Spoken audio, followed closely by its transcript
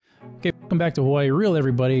Okay, welcome back to Hawaii Real,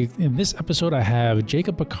 everybody. In this episode, I have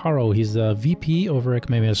Jacob Picaro. He's the VP over at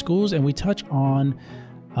Kamehameha Schools, and we touch on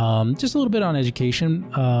just a little bit on education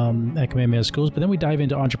at Kamehameha Schools, but then we dive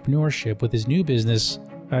into entrepreneurship with his new business.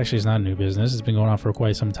 Actually, it's not a new business. It's been going on for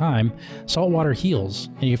quite some time. Saltwater Heals,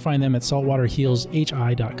 and you can find them at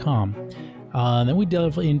saltwaterhealshi.com. Then we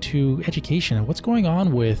delve into education and what's going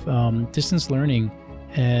on with distance learning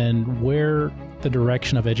and where the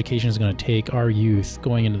direction of education is going to take our youth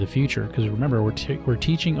going into the future. Because remember, we're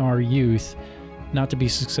teaching our youth not to be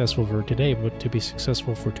successful for today, but to be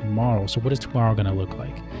successful for tomorrow. So what is tomorrow going to look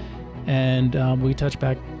like? And we touch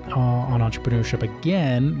back on entrepreneurship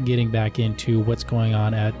again, getting back into what's going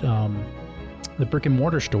on at the brick and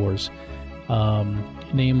mortar stores.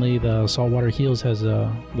 Namely, the Saltwater Heals has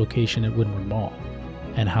a location at Woodward Mall,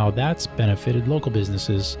 and how that's benefited local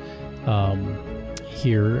businesses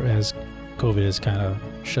here as COVID has kind of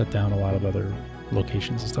shut down a lot of other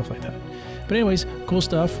locations and stuff like that. But anyways, cool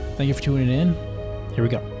stuff. Thank you for tuning in. Here we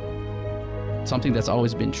go. Something that's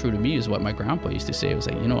always been true to me is what my grandpa used to say. It was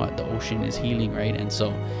like, you know what, the ocean is healing, right? And so,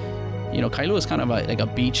 you know, Kailua is kind of like a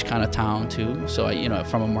beach kind of town too. So, you know,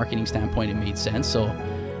 from a marketing standpoint, it made sense. So,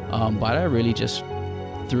 but I really just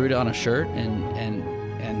threw it on a shirt, and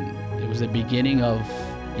it was the beginning of,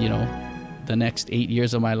 you know, the next 8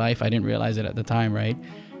 years of my life. I didn't realize it at the time, right?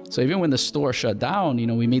 So even when the store shut down, you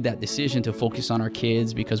know, we made that decision to focus on our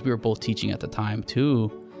kids because we were both teaching at the time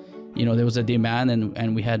too. You know, there was a demand,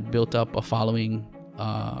 and we had built up a following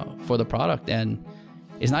for the product. And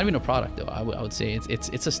it's not even a product though. I would say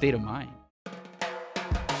it's a state of mind.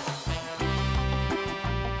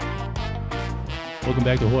 Welcome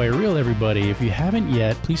back to Hawaii Real, everybody. If you haven't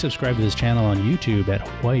yet, please subscribe to this channel on YouTube at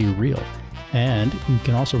Hawaii Real. And you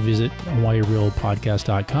can also visit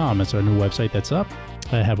HawaiiRealPodcast.com. It's our new website that's up.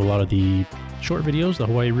 I have a lot of the short videos, the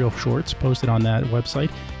Hawaii Real shorts, posted on that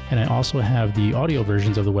website. And I also have the audio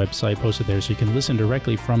versions of the website posted there, so you can listen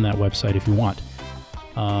directly from that website if you want.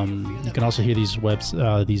 You can also hear these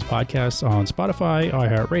podcasts on Spotify,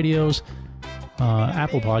 iHeartRadios,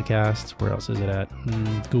 Apple Podcasts. Where else is it at?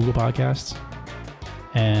 Google Podcasts.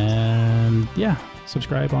 And yeah,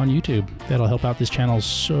 subscribe on YouTube. That'll help out this channel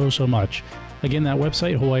so much. Again, that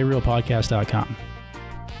website, HawaiiRealPodcast.com.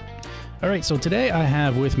 All right, so today I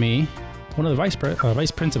have with me one of the vice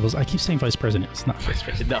principals. I keep saying vice president. It's not vice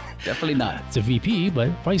president. No, definitely not. It's a VP, but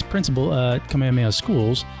vice principal at Kamehameha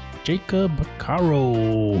Schools, Jacob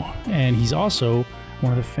Picaro. And he's also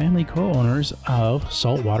one of the family co-owners of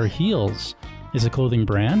Saltwater Heals. It's a clothing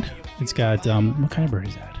brand. It's got, what kind of bird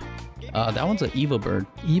is that? That one's an Eva bird.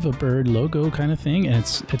 Eva bird logo kind of thing, and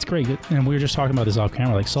it's great. And we were just talking about this off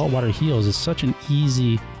camera. Like, Saltwater Heals is such an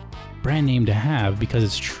easy brand name to have because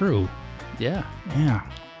it's true. Yeah.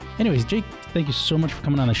 Anyways, Jake, thank you so much for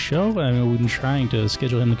coming on the show. I mean, we've been trying to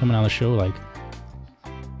schedule him to come on the show like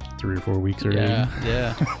 3 or 4 weeks already.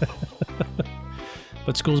 Yeah.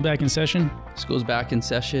 But school's back in session. School's back in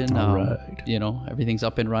session. All right. You know, everything's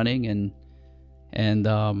up and running, and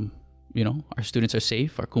you know, our students are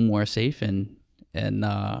safe, our kumu are safe, and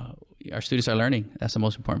our students are learning. That's the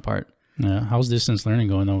most important part. Yeah. How's distance learning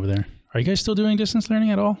going over there? Are you guys still doing distance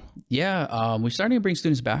learning at all? Yeah, we're starting to bring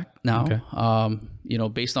students back now. Okay. You know,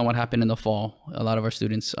 based on what happened in the fall, a lot of our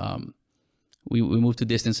students, we moved to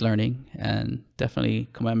distance learning, and definitely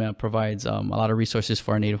Kamehameha provides a lot of resources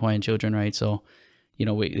for our Native Hawaiian children, right? So, you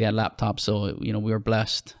know, we had laptops, so, you know, we were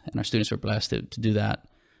blessed, and our students were blessed to do that.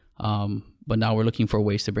 But now we're looking for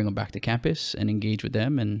ways to bring them back to campus and engage with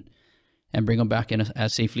them and bring them back in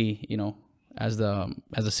as safely, you know, as the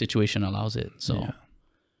situation allows it. So. Yeah.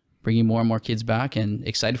 Bringing more and more kids back, and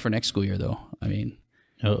excited for next school year though. I mean,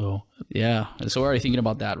 yeah. So we're already thinking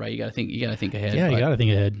about that, right? You gotta think ahead. Yeah, you gotta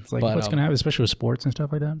think ahead. It's like, what's gonna happen, especially with sports and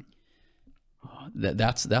stuff like that.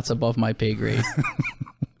 That's above my pay grade.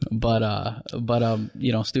 but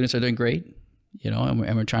you know, students are doing great. You know,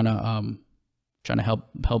 and we're trying to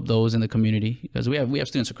help those in the community, because we have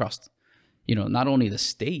students across, you know, not only the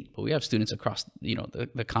state, but we have students across, you know,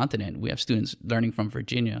 the continent. We have students learning from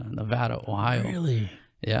Virginia, Nevada, Ohio. Really?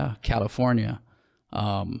 Yeah, California.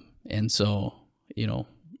 And so, you know,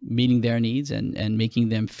 meeting their needs and making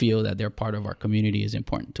them feel that they're part of our community is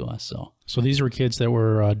important to us. So these were kids that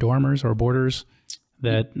were dormers or boarders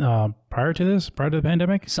that prior to the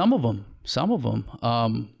pandemic? Some of them.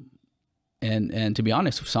 And to be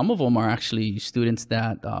honest, some of them are actually students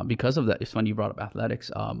that, because of that, it's funny you brought up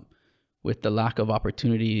athletics, with the lack of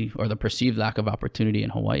opportunity, or the perceived lack of opportunity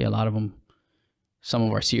in Hawaii, a lot of them, some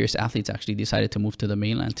of our serious athletes actually decided to move to the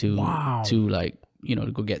mainland to like, you know,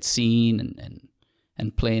 to go get seen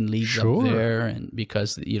and play in leagues up there. And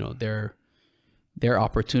because, you know, their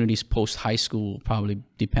opportunities post high school probably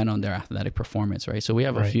depend on their athletic performance, right? So we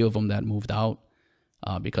have a few of them that moved out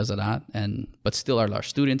because of that, but still are our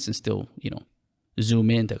students and still,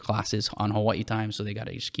 Zoom into classes on Hawaii time, so they got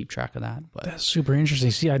to just keep track of that. But that's super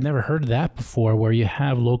interesting. See, I'd never heard of that before, where you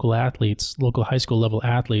have local athletes, local high school level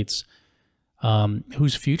athletes,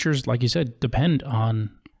 whose futures, like you said, depend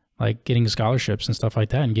on like getting scholarships and stuff like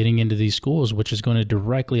that and getting into these schools, which is going to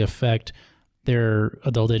directly affect their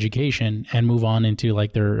adult education and move on into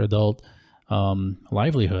like their adult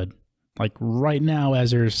livelihood. Like right now,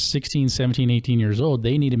 as they're 16, 17, 18 years old,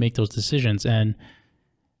 they need to make those decisions. And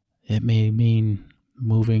it may mean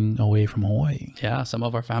moving away from Hawaii. Yeah, some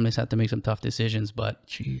of our families had to make some tough decisions, but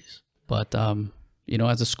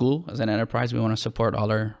as a school, as an enterprise, we want to support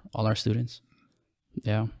all our students.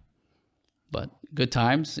 Yeah, but good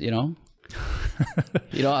times, I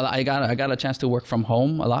got a chance to work from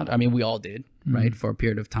home a lot. I mean, we all did, right, for a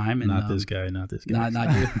period of time. And not this guy. Not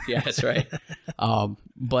you. Yeah, that's right.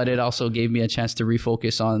 But it also gave me a chance to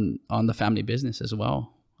refocus on the family business as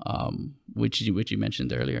well, which you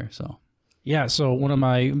mentioned earlier. So yeah, so one of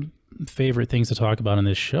my favorite things to talk about in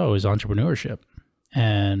this show is entrepreneurship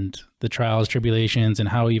and the trials, tribulations, and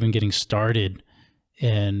how even getting started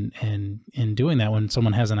in doing that when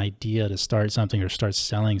someone has an idea to start something or start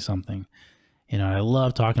selling something. I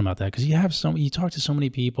love talking about that because you talk to so many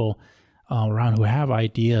people around who have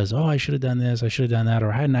ideas. Oh, I should have done this. I should have done that.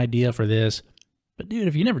 Or I had an idea for this. But dude,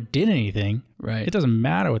 if you never did anything, right, it doesn't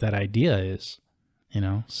matter what that idea is,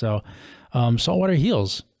 So Saltwater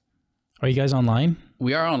Heels, are you guys online?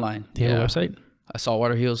 We are online. Do you have a website?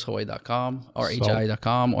 saltwaterheelshawaii.com or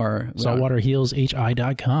hi.com or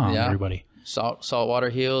saltwaterheelshi.com, everybody. Saltwater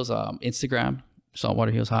Heels, Instagram,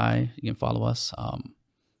 Saltwater Heels High. You can follow us.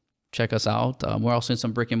 Check us out. We're also in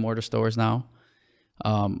some brick and mortar stores now.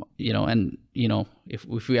 If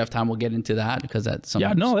we have time, we'll get into that because that's something.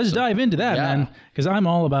 Yeah, no, let's dive into that, man. Because I'm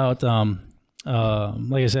all about,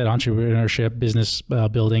 like I said, entrepreneurship, business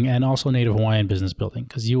building, and also Native Hawaiian business building.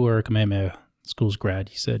 Because you were a Kamehameha Schools grad.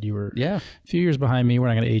 You said you were a few years behind me. We're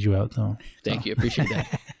not going to age you out, though. Thank you. Appreciate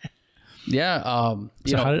that. Yeah. How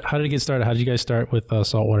did it get started? How did you guys start with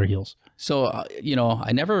Saltwater Heels? So,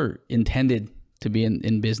 I never intended to be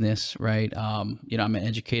in business, right? I'm an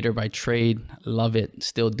educator by trade, love it,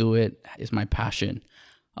 still do it, is my passion.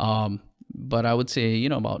 But I would say,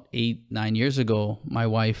 about 8-9 years ago, my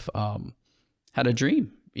wife had a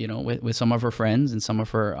dream, with some of her friends and some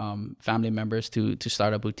of her family members to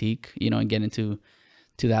start a boutique, and get into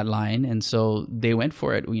that line. And so they went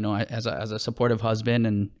for it, as a supportive husband,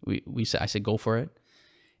 and I said, go for it.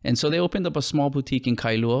 And so they opened up a small boutique in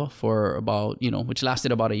Kailua for about, which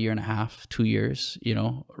lasted about 1.5 years, 2 years,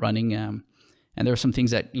 running. And there were some things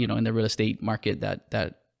that, in the real estate market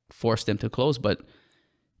that forced them to close. But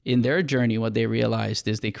in their journey, what they realized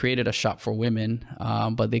is they created a shop for women,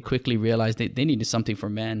 but they quickly realized they needed something for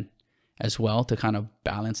men as well to kind of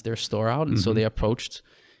balance their store out. And so they approached,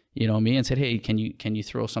 me and said, hey, can you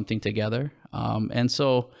throw something together? And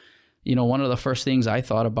so, one of the first things I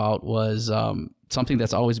thought about was something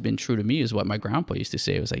that's always been true to me is what my grandpa used to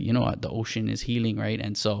say. It was like, the ocean is healing, right?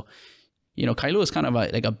 And so, Kailua is kind of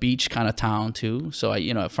like a beach kind of town too. So,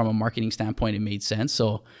 from a marketing standpoint, it made sense.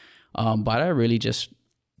 So, but I really just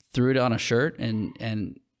threw it on a shirt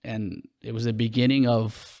and it was the beginning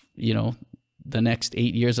of, the next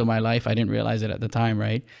 8 years of my life. I didn't realize it at the time,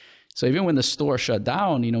 right? So even when the store shut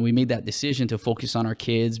down, we made that decision to focus on our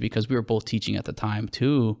kids because we were both teaching at the time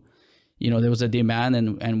too. There was a demand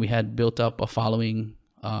and we had built up a following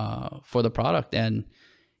for the product. And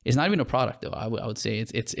it's not even a product though. I would say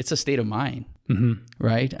it's a state of mind,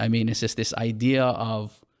 right? I mean, it's just this idea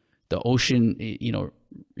of the ocean,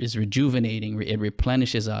 is rejuvenating. It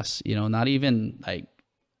replenishes us, not even like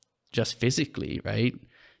just physically, right?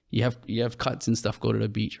 You have cuts and stuff, go to the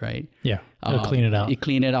beach, right? Yeah, clean it out. You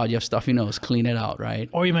clean it out. You have stuffy nose, clean it out, right?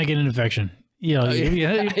 Or you might get an infection. You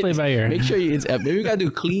play by ear. Make sure maybe we gotta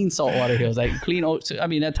do clean saltwater heels, like clean. I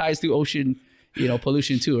mean, that ties to ocean,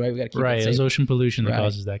 pollution too, right? We gotta keep it safe. It's ocean pollution that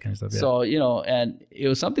causes that kind of stuff. Yeah. So and it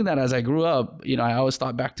was something that as I grew up, I always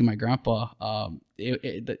thought back to my grandpa.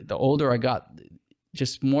 The older I got,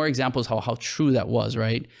 just more examples how true that was,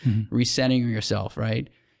 right? Recentering yourself, right?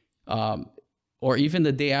 Or even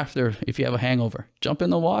the day after, if you have a hangover, jump in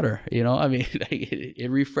the water. I mean, it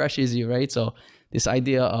refreshes you, right? So this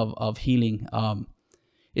idea of healing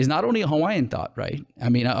is not only a Hawaiian thought, right? I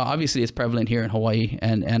mean, obviously it's prevalent here in Hawaii,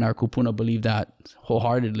 and our kupuna believe that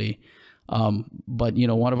wholeheartedly. But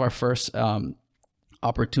one of our first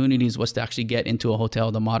opportunities was to actually get into a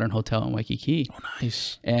hotel, the Modern Hotel in Waikiki. Oh,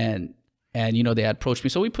 nice. And And, you know, they had approached me.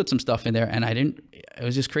 So we put some stuff in there, and it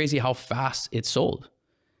was just crazy how fast it sold.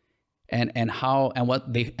 And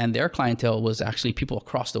their clientele was actually people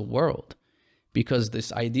across the world, because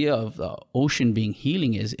this idea of the ocean being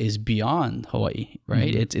healing is beyond Hawaii,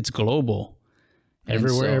 right? Mm-hmm. It's global.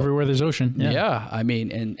 Everywhere there's ocean. Yeah. I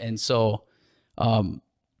mean, and so,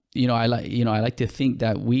 you know, I like to think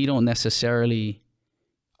that we don't necessarily,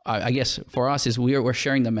 I guess for us is we're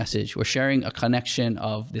sharing the message. We're sharing a connection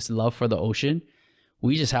of this love for the ocean.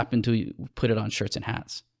 We just happen to put it on shirts and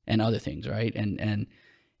hats and other things. Right.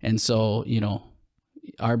 And so, you know,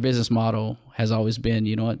 our business model has always been,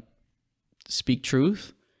 you know what, speak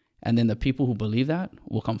truth. And then the people who believe that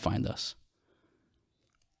will come find us.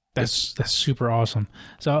 That's super awesome.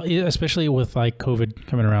 So especially with like COVID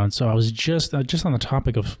coming around. So I was just on the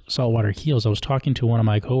topic of saltwater heals. I was talking to one of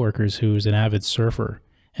my coworkers who's an avid surfer,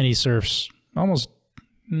 and he surfs almost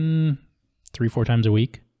 3-4 times a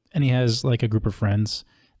week. And he has like a group of friends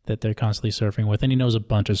that they're constantly surfing with, and he knows a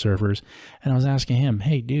bunch of surfers. And I was asking him,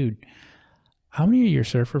 hey dude, how many of your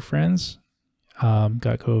surfer friends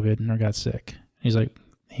got COVID or got sick? And he's like,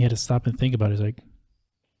 he had to stop and think about it. He's like,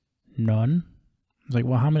 none. I was like,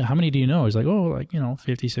 well, how many do you know? He's like, oh, like, you know,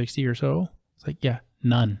 50, 60 or so. It's like, yeah,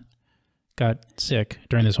 none got sick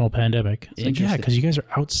during this whole pandemic. It's like, yeah, because you guys are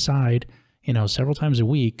outside, you know, several times a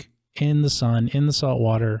week in the sun, in the salt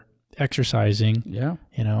water, exercising,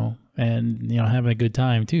 you know, and, you know, having a good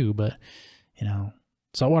time too. But, you know,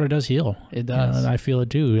 salt water does heal. It does. You know, I feel it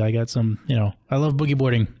too. I got some, you know, I love boogie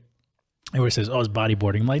boarding. Everybody says, oh, it's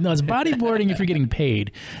bodyboarding. I'm like, no, it's bodyboarding if you're getting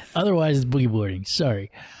paid. Otherwise, it's boogie boarding. Sorry.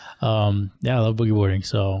 Yeah, I love boogie boarding.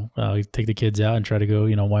 So we take the kids out and try to go,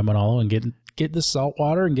 you know, Waimanalo and get the salt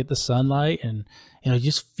water and get the sunlight, and, you know,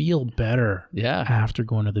 just feel better after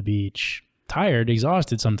going to the beach. Tired,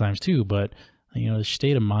 exhausted sometimes too, but, you know, the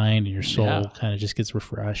state of mind and your soul kind of just gets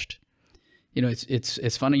refreshed. You know,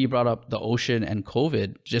 it's funny you brought up the ocean and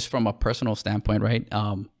COVID just from a personal standpoint, right?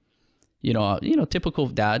 You know, typical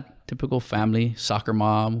dad, typical family, soccer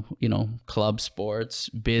mom, you know, club sports,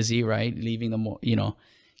 busy, right? Leaving them, you know,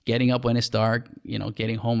 getting up when it's dark, you know,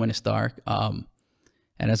 getting home when it's dark. And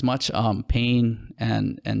as much pain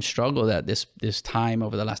and struggle that this time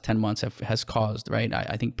over the last 10 months has caused, right?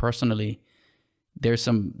 I think personally, there's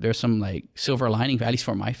some like silver lining, at least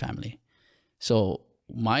for my family. So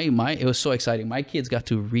it was so exciting. My kids got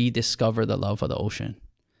to rediscover the love of the ocean,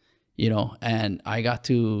 you know, and I got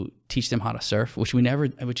to teach them how to surf, you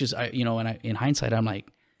know, in hindsight, I'm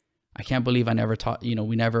like, I can't believe I never taught, you know,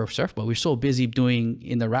 we never surfed, but we're so busy doing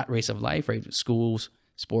in the rat race of life, right? Schools,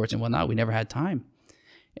 sports and whatnot. We never had time.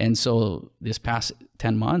 And so this past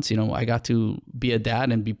 10 months, you know, I got to be a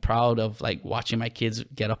dad and be proud of like watching my kids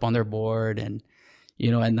get up on their board, and, you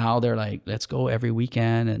know, and now they're like, let's go every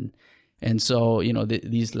weekend. And so, you know,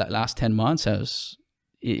 these last 10 months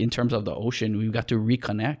in terms of the ocean, we've got to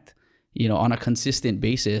reconnect, you know, on a consistent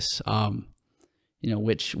basis, you know,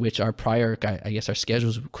 which our prior, I guess our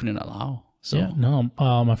schedules couldn't allow. So yeah, no,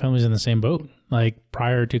 my family's in the same boat. Like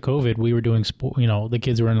prior to COVID, we were doing sport, you know, the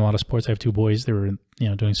kids were in a lot of sports. I have 2 boys. They were, you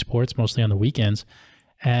know, doing sports mostly on the weekends.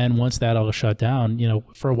 And once that all shut down, you know,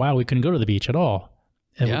 for a while we couldn't go to the beach at all.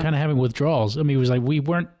 And we're kind of having withdrawals. I mean, it was like, we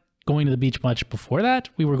weren't going to the beach much before that.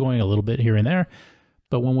 We were going a little bit here and there,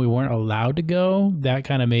 but when we weren't allowed to go, that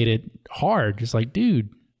kind of made it hard. Just like, dude,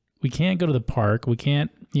 we can't go to the park. We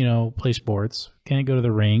can't, you know, play sports, can't go to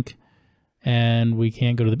the rink, and we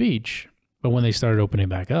can't go to the beach. But when they started opening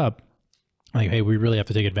back up, like, hey, we really have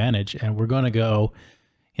to take advantage, and we're going to go,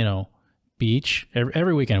 you know, beach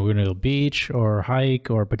every weekend. We're going to go beach or hike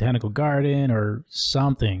or botanical garden or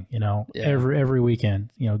something, you know, every weekend,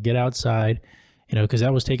 you know, get outside, you know, because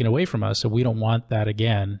that was taken away from us. So we don't want that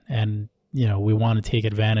again. And, you know, we want to take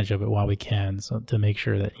advantage of it while we can, so to make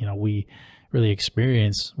sure that, you know, we really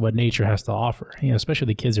experience what nature has to offer, you know, especially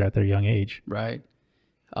the kids are at their young age. Right.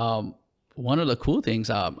 One of the cool things,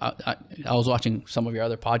 I was watching some of your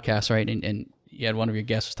other podcasts, right? And you had one of your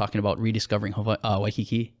guests was talking about rediscovering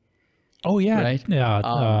Waikiki. Oh yeah. Right.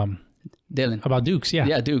 Yeah. Dylan. About Dukes. Yeah.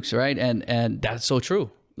 Yeah. Dukes. Right. And that's so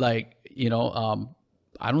true. Like, you know,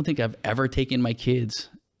 I don't think I've ever taken my kids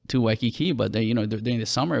to Waikiki, but they, you know, during the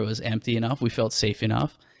summer it was empty enough. We felt safe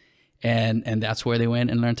enough. And that's where they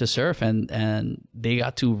went and learned to surf, and they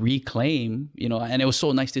got to reclaim, you know, and it was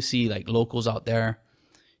so nice to see like locals out there,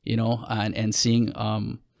 you know, and seeing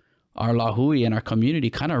our Lahui and our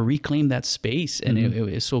community kind of reclaim that space. And it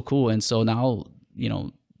was so cool. And so now, you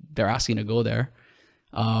know, they're asking to go there.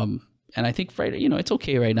 And I think, right, you know, it's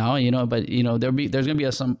okay right now, you know, but, you know, there's going to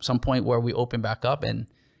be some point where we open back up, and,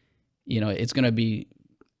 you know, it's going to be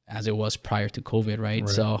as it was prior to COVID. Right.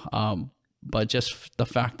 So, but just the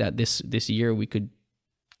fact that this year we could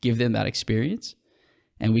give them that experience,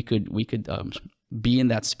 and we could be in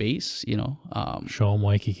that space, you know, show them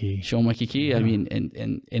Waikiki. Yeah. I mean,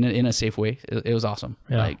 in a safe way. It was awesome.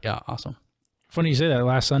 Yeah. Awesome. Funny you say that.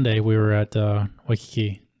 Last Sunday we were at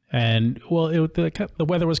Waikiki, and well, the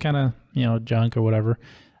weather was kind of, you know, junk or whatever.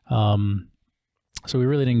 So we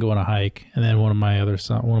really didn't go on a hike. And then one of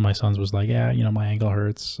my sons was like, yeah, you know, my ankle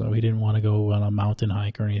hurts, so he didn't want to go on a mountain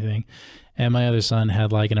hike or anything. And my other son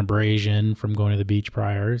had like an abrasion from going to the beach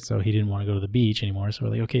prior, so he didn't want to go to the beach anymore. So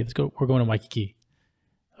we're like, okay, let's go. We're going to Waikiki.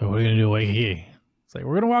 So what are we gonna do at Waikiki? It's like,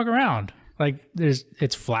 we're gonna walk around. Like,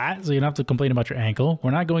 it's flat, so you don't have to complain about your ankle. We're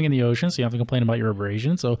not going in the ocean, so you don't have to complain about your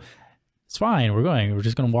abrasion. So it's fine. We're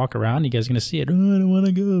just gonna walk around. You guys are gonna see it. Oh, I don't want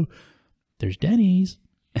to go. There's Denny's.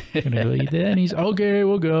 Gonna go eat Denny's. Okay,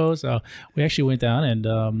 we'll go. So we actually went down,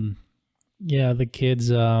 and yeah, the kids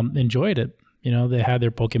enjoyed it. You know, they had their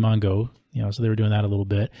Pokemon Go. You know, so they were doing that a little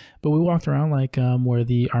bit. But we walked around like where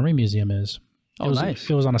the Army Museum is. Nice.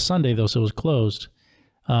 It was on a Sunday though, so it was closed.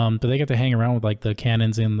 But they got to hang around with like the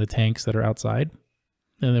cannons and the tanks that are outside.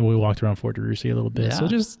 And then we walked around Fort DeRussy a little bit. Yeah. So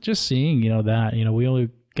just seeing, you know, that, you know, we only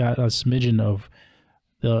got a smidgen of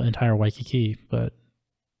the entire Waikiki, but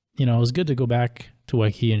you know, it was good to go back to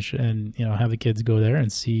Waikiki and you know, have the kids go there and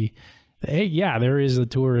see, hey, yeah, there is a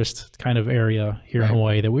tourist kind of area here in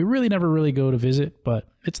Hawaii that we really never really go to visit, but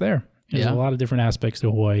it's there. There's a lot of different aspects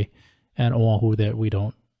to Hawaii and Oahu that we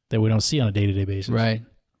don't see on a day-to-day basis. Right.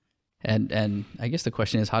 And I guess the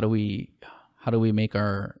question is, how do we make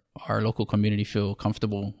our local community feel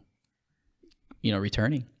comfortable, you know,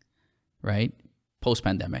 returning, right?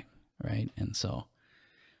 Post-pandemic, right? And so,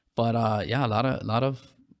 but yeah, a lot of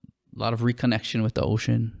reconnection with the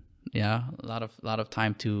ocean. Yeah, a lot of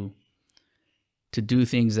time to do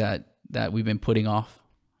things that we've been putting off,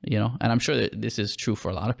 you know. And I'm sure that this is true for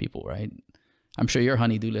a lot of people, right? I'm sure your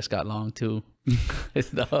honey-do list got long too.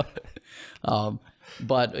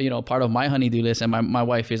 But you know, part of my honey-do list, and my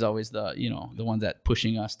wife is always the one that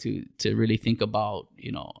pushing us to really think about,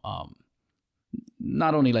 you know,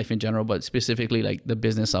 not only life in general, but specifically like the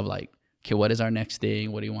business of like, okay, what is our next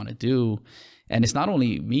thing? What do you want to do? And it's not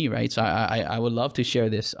only me, right? So I would love to share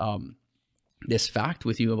this this fact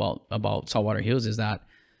with you about Saltwater Hills, is that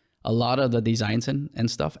a lot of the designs and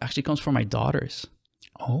stuff actually comes from my daughters.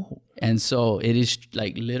 Oh. And so it is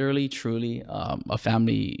like literally, truly a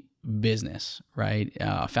family business, right?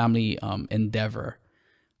 Family endeavor.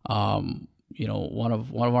 You know, one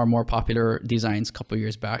of our more popular designs a couple of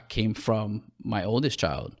years back came from my oldest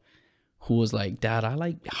child, who was like, Dad, I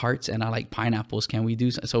like hearts and I like pineapples. Can we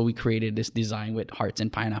do so? We created this design with hearts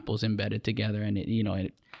and pineapples embedded together, and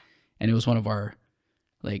it was one of our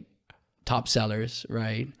like top sellers,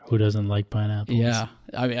 right? Who doesn't like pineapples? Yeah.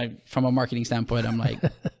 I mean, from a marketing standpoint, I'm like,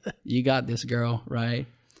 you got this, girl, right?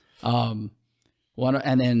 So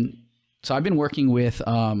I've been working with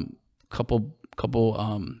couple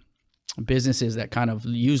businesses that kind of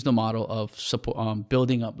use the model of support,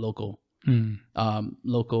 building up local brands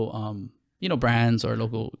or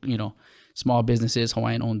local, small businesses,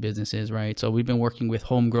 Hawaiian owned businesses, right? So we've been working with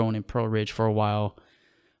Homegrown in Pearl Ridge for a while.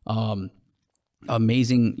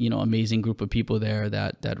 Amazing group of people there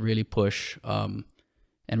that really push and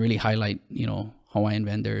really highlight, Hawaiian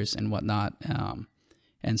vendors and whatnot.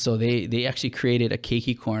 And so they actually created a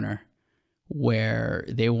keiki corner where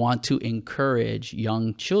they want to encourage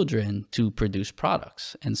young children to produce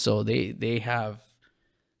products. And so they have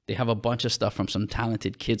a bunch of stuff from some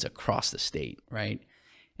talented kids across the state, right?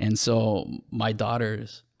 And so my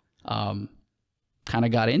daughters kind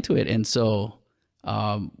of got into it, and so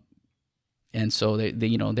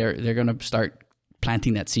they're gonna start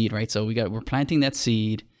planting that seed, right? So we're planting that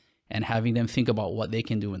seed and having them think about what they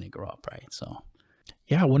can do when they grow up, right? So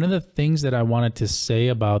yeah, one of the things that I wanted to say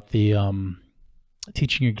about the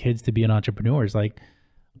teaching your kids to be an entrepreneur is, like,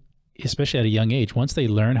 especially at a young age, once they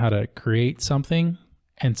learn how to create something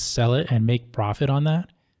and sell it and make profit on that,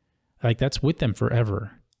 like, that's with them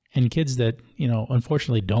forever. And kids that,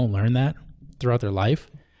 unfortunately don't learn that throughout their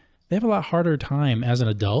life, they have a lot harder time as an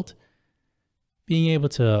adult being able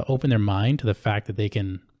to open their mind to the fact that they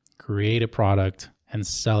can create a product and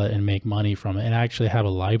sell it and make money from it and actually have a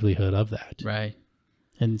livelihood of that. Right.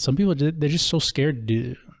 And some people, they're just so scared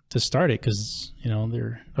to start it because,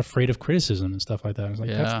 they're afraid of criticism and stuff like that. It's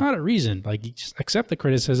like, that's not a reason. Like, you just accept the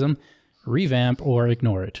criticism, revamp, or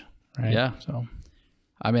ignore it. Right. Yeah. So,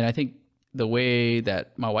 I mean, I think the way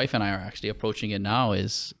that my wife and I are actually approaching it now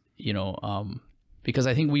is, because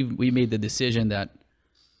I think we made the decision that,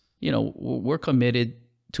 we're committed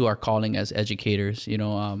to our calling as educators.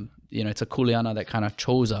 It's a kuleana that kind of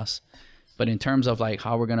chose us. But in terms of like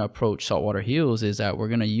how we're going to approach Saltwater Hills is that we're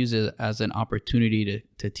going to use it as an opportunity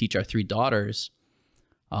to teach our 3 daughters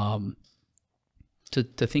to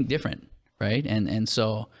think different, right? And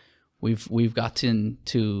so we've gotten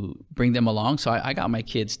to bring them along. So I got my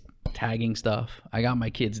kids tagging stuff. I got my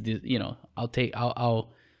kids, you know,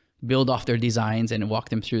 I'll build off their designs and walk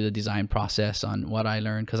them through the design process on what I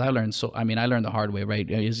learned. Cause I learned the hard way, right?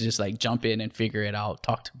 It's just like jump in and figure it out,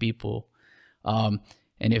 talk to people.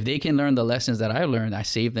 And if they can learn the lessons that I learned, I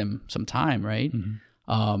save them some time, right?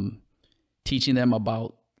 Teaching them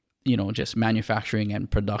about, you know, just manufacturing and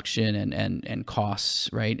production and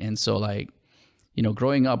costs, right? And so like, you know,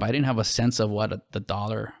 growing up, I didn't have a sense of what the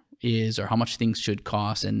dollar is or how much things should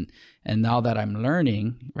cost. And now that I'm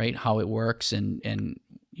learning, right, how it works and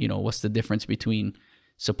you know, what's the difference between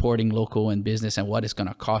supporting local and business and what it's going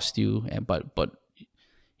to cost you, but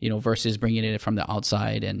you know, versus bringing it from the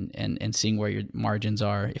outside and seeing where your margins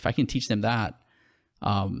are. If I can teach them that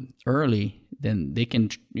early, then they can,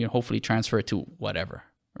 you know, hopefully transfer it to whatever,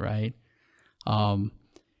 right?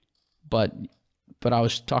 But I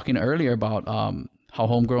was talking earlier about how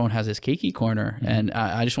Homegrown has this keiki corner, and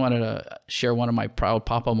I just wanted to share one of my proud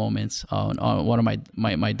papa moments on one of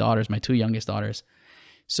my daughters, my 2 youngest daughters.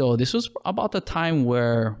 So this was about the time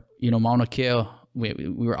where, you know, Mauna Kea, we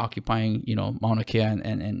were occupying, you know, Mauna Kea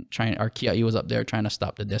and trying, our Kia'i was up there trying to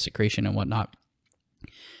stop the desecration and whatnot.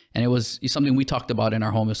 And it was something we talked about in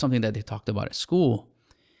our home. It was something that they talked about at school.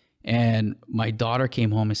 And my daughter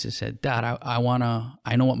came home and she said, Dad,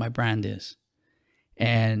 I know what my brand is.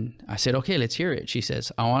 And I said, okay, let's hear it. She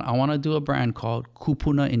says, I want to do a brand called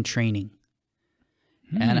Kupuna in Training.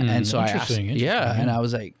 And so I asked, and I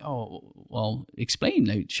was like, oh, well, explain.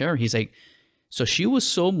 Like, sure. He's like, so she was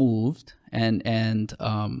so moved and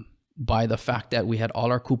by the fact that we had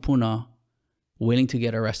all our kupuna willing to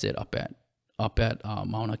get arrested up at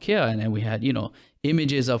Mauna Kea, and then we had, you know,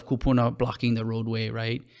 images of kupuna blocking the roadway,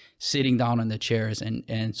 right, sitting down on the chairs,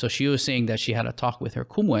 and so she was saying that she had a talk with her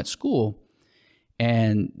kumu at school,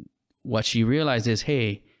 and what she realized is,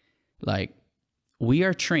 hey, like, we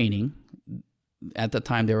are training. At the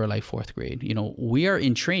time they were like 4th grade, you know, we are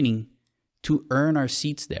in training to earn our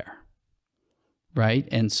seats there, right?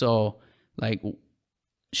 And so like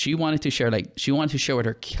she wanted to share with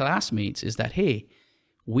her classmates is that, hey,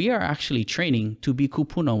 we are actually training to be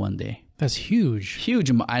kupuna one day. That's huge.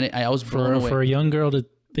 I was blown away. For a young girl to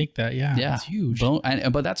think that, that's huge.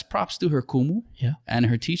 But that's props to her kumu and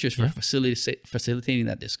her teachers for facilitating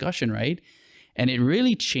that discussion, right? And it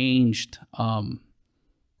really changed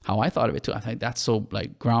how I thought of it too. I think that's so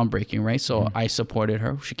like groundbreaking, right? So I supported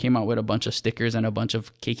her. She came out with a bunch of stickers and a bunch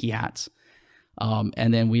of keiki hats.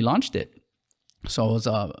 And then we launched it. So it was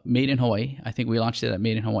Made in Hawaii. I think we launched it at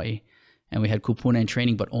Made in Hawaii. And we had kupuna in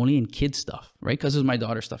training, but only in kids stuff, right? Because it was my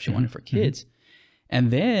daughter's stuff she wanted for kids. And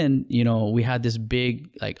then, you know, we had this big,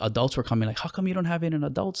 like, adults were coming like, how come you don't have it in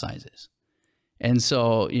adult sizes? And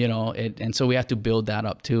so, you know, and so we had to build that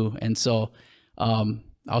up too. And so I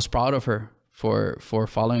was proud of her for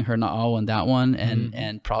following her na'au on that one,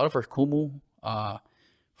 and proud of her kumu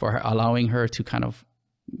for her, allowing her to kind of,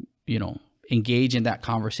 you know, engage in that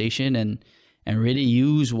conversation and really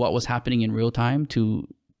use what was happening in real time to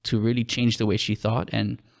really change the way she thought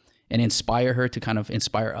and inspire her to kind of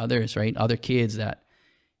inspire others, right? Other kids that,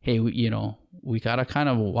 hey, we got to kind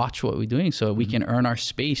of watch what we're doing so we can earn our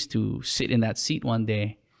space to sit in that seat one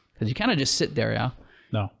day. Because you kind of just sit there, yeah?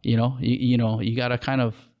 No. You got to kind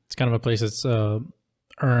of... It's kind of a place that's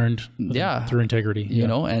earned through integrity. You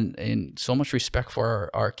know, and so much respect for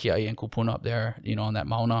our Kia'i and kupuna up there, you know, on that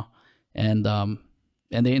mauna. And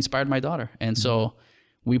they inspired my daughter. And so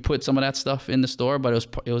we put some of that stuff in the store, but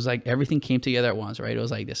it was like everything came together at once, right? It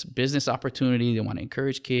was like this business opportunity. They want to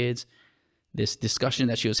encourage kids, this discussion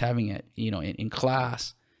that she was having in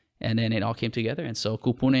class, and then it all came together. And so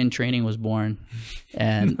Kupuna in Training was born.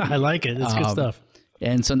 And I like it. It's good stuff.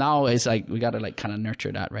 And so now it's like we got to like kind of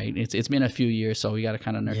nurture that, right? It's been a few years, so we got to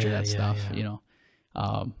kind of nurture that stuff, you know.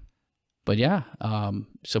 But yeah,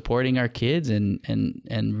 supporting our kids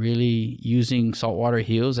and really using Saltwater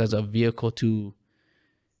Hills as a vehicle to,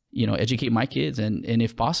 you know, educate my kids and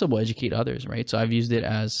if possible educate others, right? So I've used it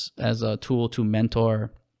as a tool to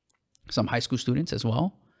mentor some high school students as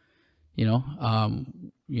well. You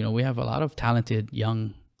know, we have a lot of talented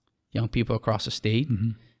young people across the state.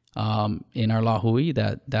 In our lahui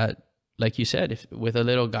that like you said, if with a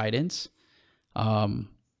little guidance,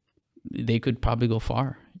 they could probably go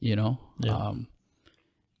far, you know.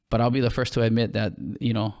 But I'll be the first to admit that,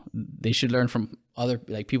 you know, they should learn from other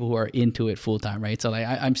like people who are into it full time, right? So like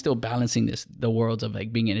I'm still balancing the worlds of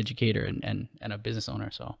like being an educator and a business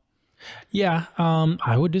owner. So Yeah,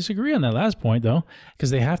 I would disagree on that last point though, because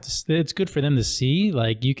they have to. It's good for them to see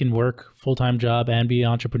like you can work full-time job and be an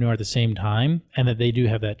entrepreneur at the same time, and that they do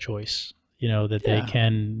have that choice. You know that they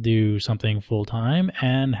can do something full-time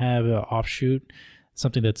and have an offshoot,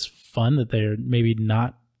 something that's fun that they're maybe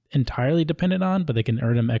not entirely dependent on, but they can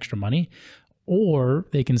earn them extra money, or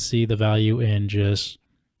they can see the value in just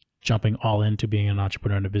jumping all into being an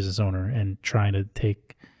entrepreneur and a business owner and trying to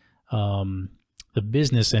take the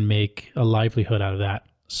business and make a livelihood out of that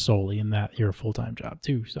solely, and that your full-time job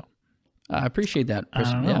too. So I appreciate that. I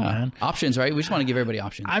don't know, man. Options, right? We just want to give everybody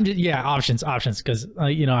options. Options. Because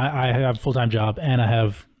you know, I have a full-time job and I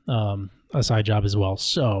have a side job as well.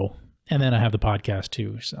 So, and then I have the podcast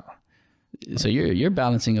too. So you're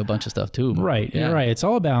balancing a bunch of stuff too. Right. Yeah. Right. It's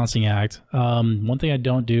all a balancing act. One thing I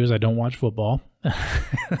don't do is I don't watch football.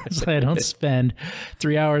 So I don't spend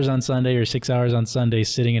 3 hours on Sunday or 6 hours on Sunday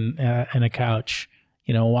sitting in a couch,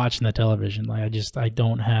 you know, watching the television. Like I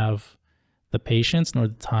don't have the patience nor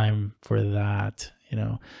the time for that. You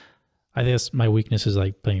know, I guess my weakness is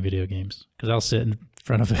like playing video games, because I'll sit in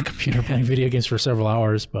front of the computer playing video games for several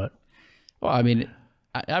hours. But well, I mean,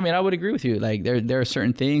 I would agree with you. Like there are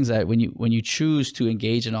certain things that when you choose to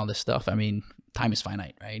engage in all this stuff, I mean, time is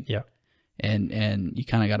finite, right? Yeah. And you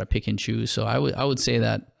kind of got to pick and choose. So I would say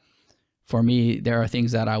that for me, there are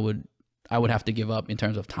things that I would have to give up in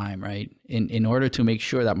terms of time, right? In order to make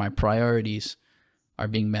sure that my priorities are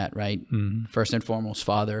being met, right? First and foremost,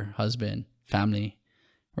 father, husband, family,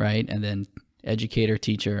 right? And then educator,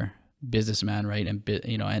 teacher, businessman, right? And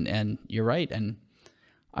you know, and you're right. And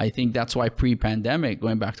I think that's why pre-pandemic,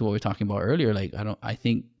 going back to what we were talking about earlier, like I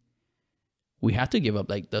think we had to give up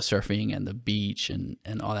like the surfing and the beach and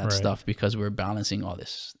all that stuff, because we're balancing all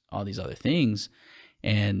these other things.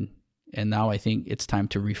 And now I think it's time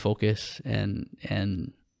to refocus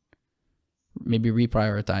and maybe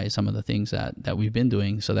reprioritize some of the things that we've been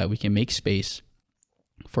doing, so that we can make space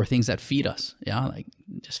for things that feed us. Yeah. Like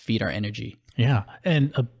just feed our energy. Yeah.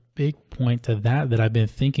 And a big point to that I've been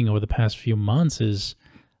thinking over the past few months is,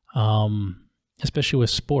 especially with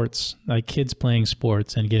sports, like kids playing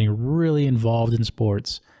sports and getting really involved in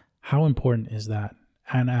sports, how important is that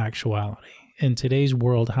in actuality? In today's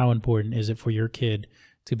world, how important is it for your kid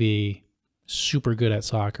to be super good at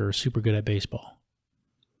soccer, super good at baseball?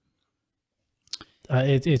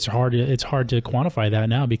 It's hard to quantify that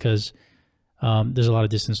now, because there's a lot of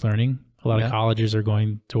distance learning. A lot of colleges are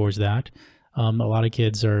going towards that. A lot of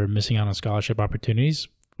kids are missing out on scholarship opportunities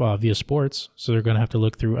via sports, so they're going to have to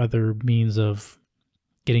look through other means of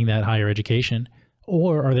getting that higher education.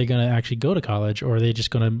 Or are they going to actually go to college, or are they just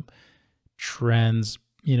going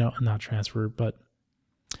to not transfer, but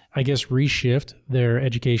I guess reshift their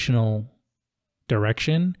educational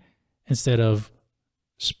direction, instead of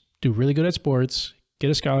do really good at sports, get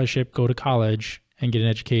a scholarship, go to college and get an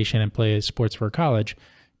education and play sports for college,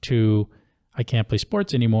 to I can't play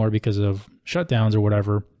sports anymore because of shutdowns or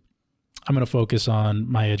whatever. I'm going to focus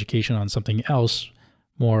on my education on something else,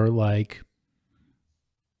 more like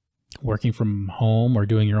working from home or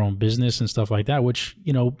doing your own business and stuff like that, which,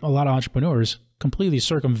 you know, a lot of entrepreneurs completely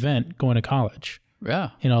circumvent going to college.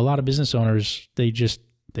 Yeah. You know, a lot of business owners, they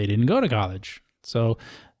didn't go to college. So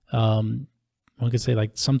one could say,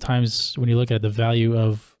 like, sometimes when you look at the value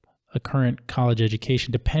of a current college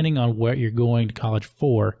education, depending on what you're going to college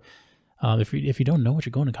for, if you don't know what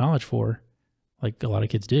you're going to college for, like a lot of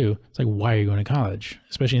kids do, it's like, why are you going to college?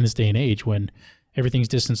 Especially in this day and age when everything's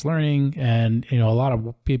distance learning, and, you know, a lot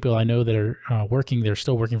of people I know that are working, they're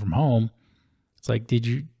still working from home. It's like, do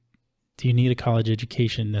you need a college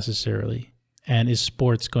education necessarily? And is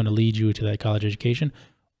sports going to lead you to that college education?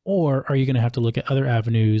 Or are you going to have to look at other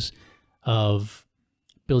avenues of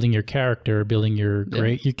building your character, building your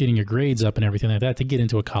grade, you're getting your grades up and everything like that to get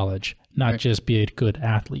into a college, not just be a good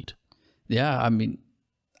athlete? Yeah. I mean,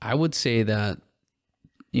 I would say that,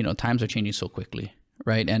 you know, times are changing so quickly,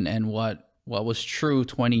 right? And what was true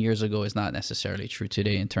 20 years ago is not necessarily true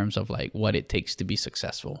today in terms of like what it takes to be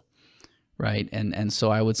successful, right? And so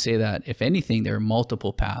I would say that if anything, there are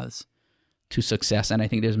multiple paths to success, and I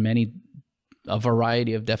think there's a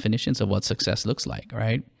variety of definitions of what success looks like,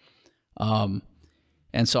 right? And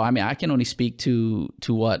so, I mean, I can only speak to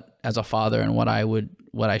what, as a father, and what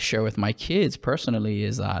I share with my kids personally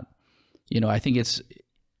is that, you know, I think it's,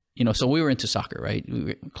 you know, so we were into soccer, right? We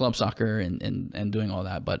were club soccer and doing all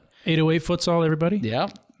that, but 808 futsal, everybody. Yeah.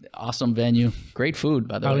 Awesome venue. Great food,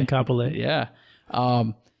 by the way. Out in Kapolei. Yeah.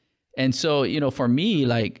 And so, you know, for me,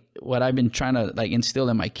 like what I've been trying to like instill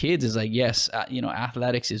in my kids is like, yes, you know,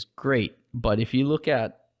 athletics is great, but if you look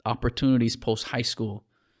at opportunities post high school,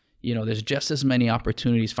 you know, there's just as many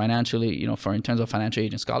opportunities financially, you know, for in terms of financial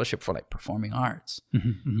aid and scholarship for like performing arts,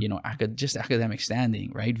 you know, just academic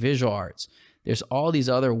standing, right? Visual arts. There's all these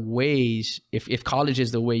other ways, if college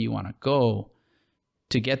is the way you want to go,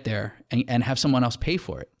 to get there and have someone else pay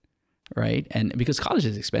for it, right? And because college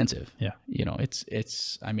is expensive, you know,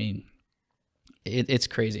 I mean, it's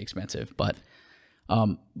crazy expensive, but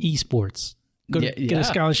esports. Get a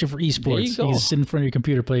scholarship for esports. You can sit in front of your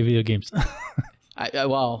computer, play video games.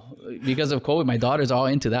 Well, because of COVID, my daughter's all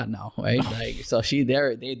into that now, right? Like, so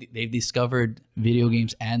they've discovered video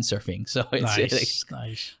games and surfing. So it's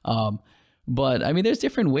nice. But I mean, there's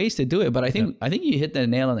different ways to do it. But I think you hit the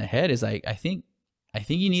nail on the head. Is like I think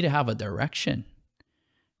you need to have a direction,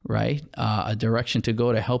 right? A direction to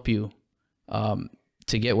go to help you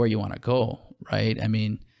to get where you want to go, right? I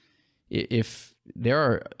mean, if there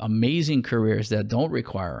are amazing careers that don't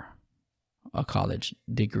require a college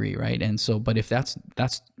degree, right? And so, but if that's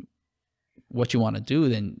what you want to do,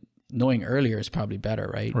 then knowing earlier is probably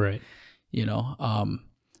better, right? Right. You know,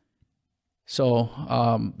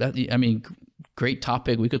 that, I mean, great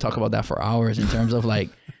topic. We could talk about that for hours in terms of like,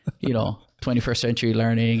 you know, 21st century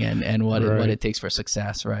learning and what it takes for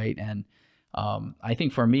success, right? And I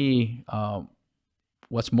think for me,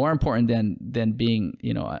 what's more important than being,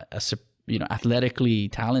 you know, athletically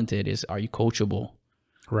talented is, are you coachable?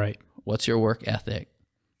 Right. What's your work ethic,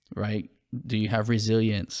 right? Do you have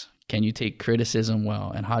resilience? Can you take criticism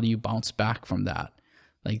well? And how do you bounce back from that?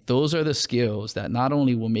 Like, those are the skills that not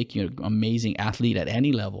only will make you an amazing athlete at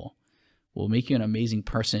any level, will make you an amazing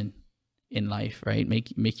person in life, right?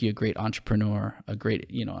 Make you a great entrepreneur, a great,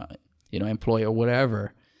 you know, employer,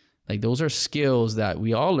 whatever. Like, those are skills that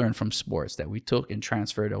we all learn from sports that we took and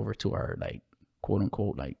transferred over to our, like, quote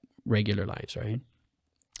unquote, like, regular lives, right?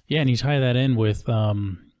 Yeah. And you tie that in with,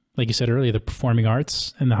 like you said earlier, the performing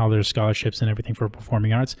arts and how there's scholarships and everything for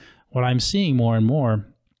performing arts. What I'm seeing more and more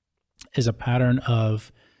is a pattern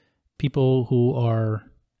of people who are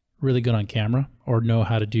really good on camera or know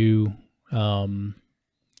how to do,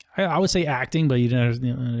 I would say acting, but I don't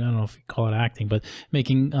know if you call it acting, but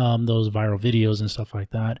making those viral videos and stuff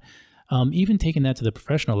like that. Even taking that to the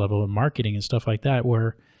professional level of marketing and stuff like that,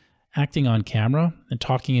 where acting on camera and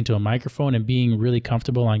talking into a microphone and being really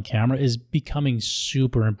comfortable on camera is becoming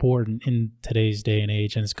super important in today's day and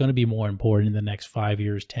age. And it's going to be more important in the next 5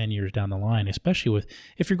 years, 10 years down the line, especially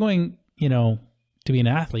if you're going, you know, to be an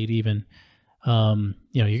athlete even, you know,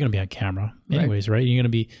 you're going to be on camera anyways, right? You're going to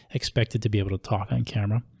be expected to be able to talk on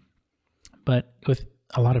camera. But with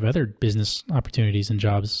a lot of other business opportunities and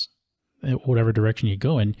jobs, whatever direction you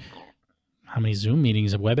go in, how many Zoom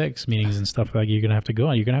meetings and WebEx meetings and stuff like you're going to have to go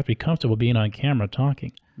on. You're going to have to be comfortable being on camera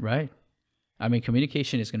talking. Right. I mean,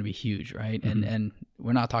 communication is going to be huge, right? Mm-hmm. And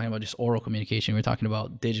we're not talking about just oral communication. We're talking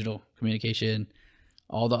about digital communication,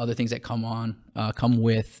 all the other things that come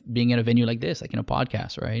with being in a venue like this, like in a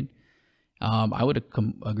podcast, right? I would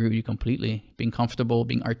agree with you completely. Being comfortable,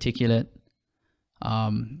 being articulate,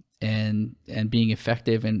 and being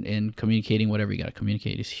effective in communicating whatever you got to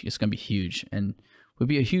communicate is going to be huge, and would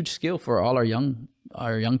be a huge skill for all our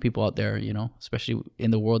young people out there, you know, especially in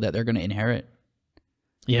the world that they're going to inherit.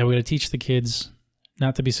 Yeah, we're going to teach the kids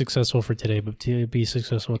not to be successful for today, but to be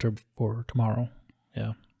successful for tomorrow.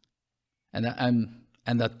 Yeah.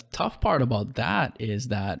 And the tough part about that is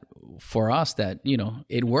that for us, that, you know,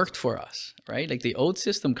 it worked for us, right? Like, the old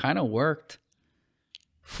system kind of worked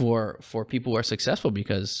for people who are successful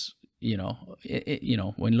because, you know, you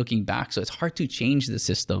know, when looking back, so it's hard to change the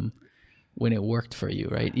system when it worked for you,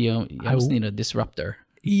 right? You know, you always need a disruptor.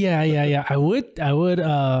 Yeah. I would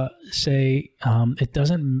say it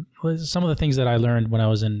doesn't. Some of the things that I learned when I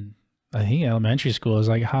was in, I think, elementary school is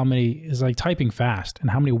like typing fast and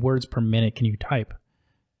how many words per minute can you type.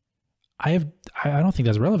 I don't think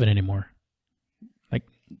that's relevant anymore. Like,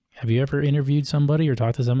 have you ever interviewed somebody or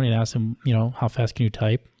talked to somebody and asked them, you know, how fast can you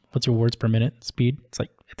type? What's your words per minute speed? It's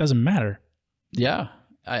like, it doesn't matter. Yeah,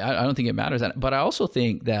 I don't think it matters. But I also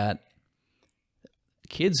think that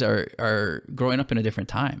kids are growing up in a different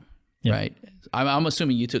time, right? I'm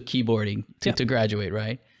assuming you took keyboarding to graduate,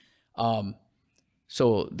 right?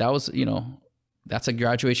 So that was, you know, that's a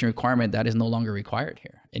graduation requirement that is no longer required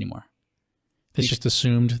here anymore. It's just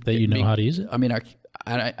assumed that you know how to use it. I mean,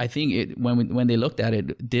 I think when they looked at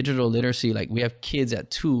it, digital literacy, like, we have kids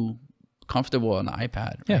at 2 comfortable on the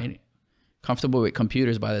iPad, right? Comfortable with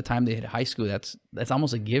computers by the time they hit high school. That's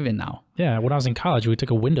almost a given now. Yeah. When I was in college, we took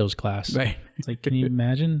a Windows class. Right. It's like, can you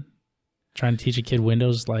imagine trying to teach a kid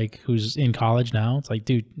Windows, like, who's in college now? It's like,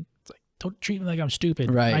 dude, it's like, don't treat me like I'm stupid.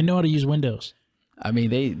 Right. I know how to use Windows. I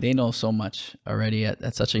mean, they know so much already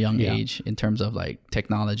at such a young age in terms of like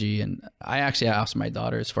technology. And I actually ask my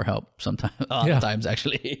daughters for help sometimes, times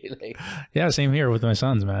actually. Like, yeah, same here with my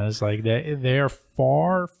sons, man. It's like they're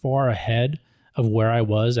far, far ahead of where I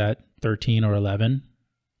was at 13 or 11.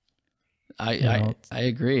 I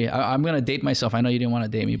agree. I'm going to date myself. I know you didn't want to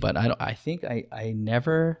date me, but I think I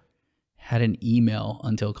never had an email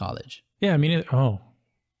until college. Yeah, I mean,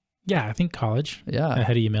 I think college. Yeah. I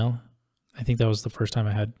had email. I think that was the first time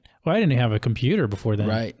I had. Well, I didn't have a computer before then.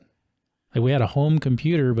 Right. Like we had a home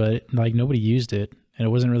computer, but like nobody used it, and it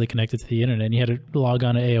wasn't really connected to the internet. And you had to log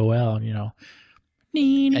on to AOL, and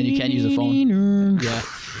and you can't use the phone. Yeah.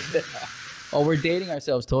 Oh, we're dating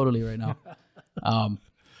ourselves totally right now.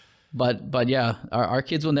 But yeah, our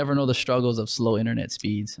kids will never know the struggles of slow internet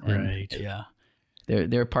speeds. And, right. Yeah. They're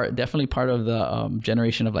definitely part of the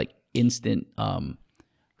generation of like instant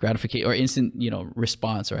gratification or instant,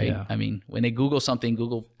 response, right? Yeah. I mean, when they Google something,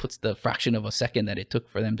 Google puts the fraction of a second that it took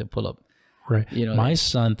for them to pull up. Right. My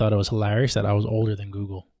son thought it was hilarious that I was older than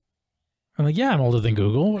Google. I'm like, yeah, I'm older than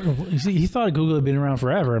Google. He thought Google had been around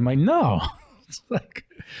forever. I'm like, no. It's like,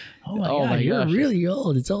 oh my God, you're really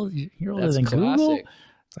old. You're older than classic. Google.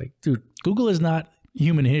 It's like, dude, Google is not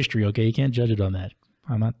human history. Okay, you can't judge it on that.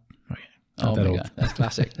 I'm not. Okay, not that old. God, that's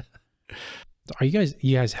classic.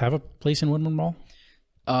 You guys have a place in Woodward Mall?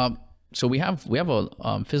 So we have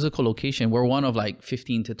a physical location. We're one of like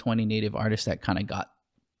 15 to 20 native artists that kind of got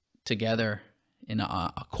together in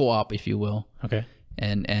a co-op, if you will. Okay.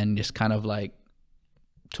 And just kind of like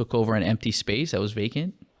took over an empty space that was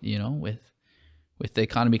vacant, with the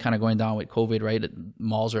economy kind of going down with COVID, right?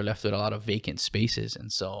 Malls are left with a lot of vacant spaces.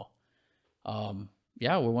 And so,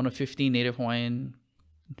 we're one of 15 native Hawaiian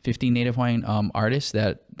artists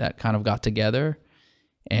that kind of got together.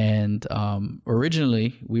 And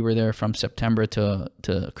originally we were there from September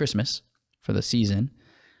to Christmas for the season.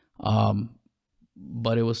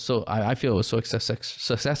 But it was I feel it was so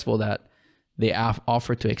successful that they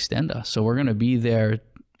offered to extend us. So we're going to be there,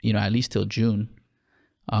 at least till June.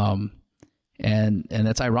 And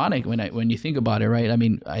that's ironic when you think about it, right? I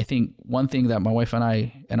mean, I think one thing that my wife and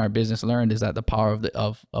I and our business learned is that the power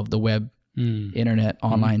of the web, internet,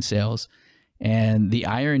 online sales. And the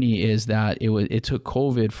irony is that it took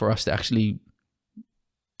COVID for us to actually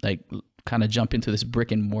like kind of jump into this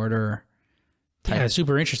brick and mortar type. Yeah, it's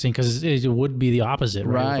super interesting because it would be the opposite,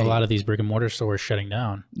 right? With a lot of these brick and mortar stores shutting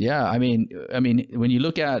down. Yeah, I mean, when you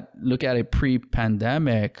look at it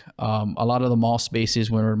pre-pandemic, a lot of the mall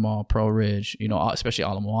spaces, Windward Mall, Pearl Ridge, especially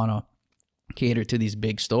Ala Moana, cater to these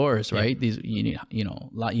big stores, right? These you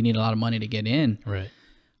need a lot of money to get in, right?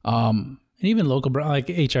 And even local like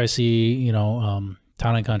HIC,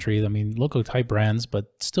 Town and Country. I mean, local type brands,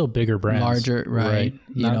 but still bigger brands, larger, right?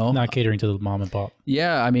 Not catering to the mom and pop.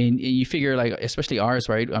 Yeah, I mean, you figure like, especially ours,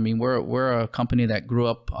 right? I mean, we're a company that grew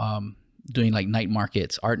up doing like night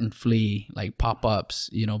markets, art and flea, like pop-ups,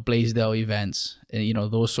 Blaisdell events,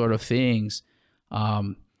 those sort of things.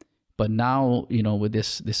 But now, with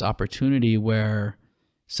this opportunity where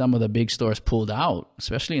some of the big stores pulled out,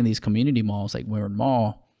 especially in these community malls like Windward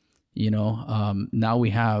Mall, now we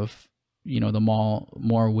have, the mall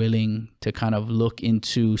more willing to kind of look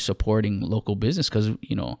into supporting local business because,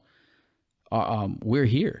 we're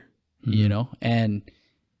here, and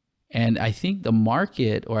I think the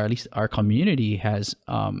market, or at least our community, has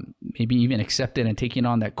maybe even accepted and taken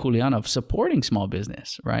on that kuleana of supporting small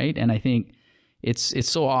business, right? And I think it's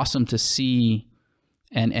so awesome to see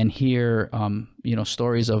and hear,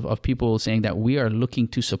 stories of people saying that we are looking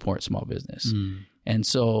to support small business. And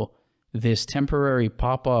so this temporary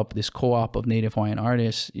pop-up, this co-op of native Hawaiian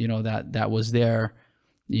artists, that was there,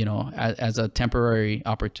 as a temporary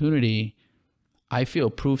opportunity, I feel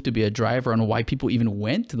proved to be a driver on why people even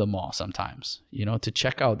went to the mall sometimes, to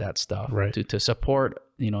check out that stuff, right? To support,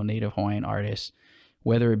 native Hawaiian artists,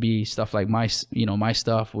 whether it be stuff like my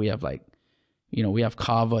stuff. We have like, we have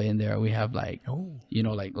kava in there. We have like,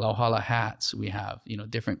 like lauhala hats. We have,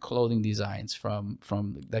 different clothing designs from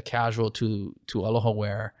the casual to aloha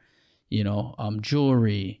wear,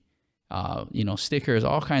 jewelry, stickers,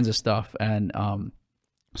 all kinds of stuff. And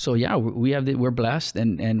so yeah, we're blessed,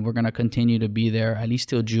 and we're gonna continue to be there at least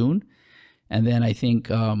till June, and then I think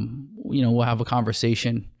we'll have a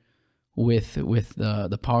conversation with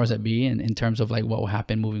the powers that be in terms of like what will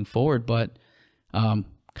happen moving forward. But kind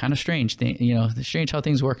of strange thing, strange how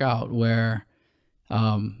things work out where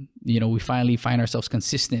we finally find ourselves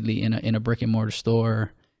consistently in a brick and mortar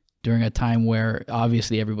store during a time where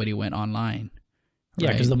obviously everybody went online.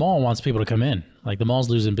 Yeah, because the mall wants people to come in. Like the mall's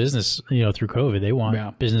losing business, through COVID. They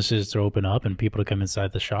want businesses to open up and people to come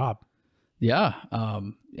inside the shop. Yeah.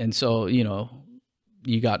 And so,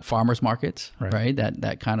 you got farmers markets, right?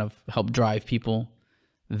 That kind of help drive people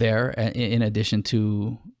there in addition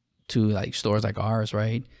to like stores like ours,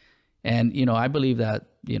 right? And, you know, I believe that,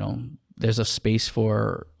 you know, there's a space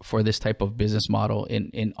for this type of business model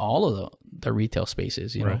in all of the retail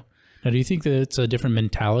spaces, you know. Now, do you think that it's a different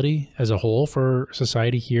mentality as a whole for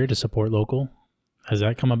society here to support local? Has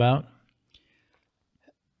that come about?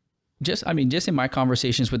 Just in my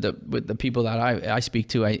conversations with the people that I speak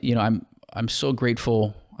to, I'm so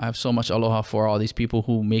grateful. I have so much aloha for all these people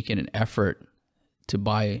who make it an effort to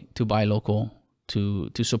buy local, to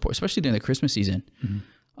support, especially during the Christmas season.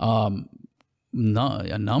 A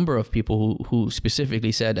number of people who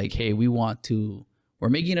specifically said like, hey, we're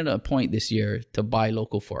making it a point this year to buy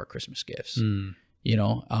local for our Christmas gifts. You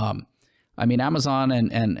know, I mean, Amazon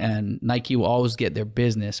and Nike will always get their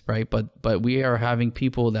business, right? But we are having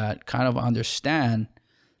people that kind of understand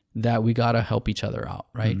that we got to help each other out,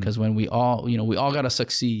 right? Because when we all got to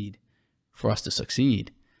succeed for us to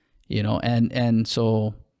succeed, you know? And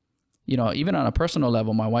so, you know, even on a personal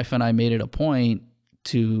level, my wife and I made it a point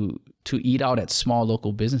to eat out at small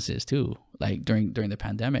local businesses too, like during the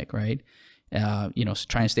pandemic, right? You know,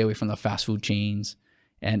 try and stay away from the fast food chains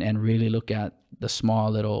and really look at the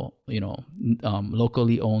small little, you know,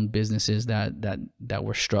 locally owned businesses that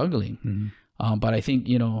were struggling. But I think,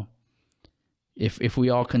 you know, if we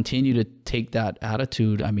all continue to take that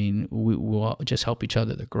attitude, I mean, we'll just help each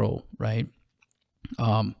other to grow, right?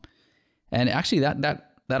 And actually that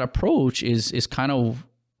approach is kind of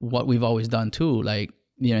what we've always done too. Like,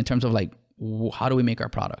 you know, in terms of like, how do we make our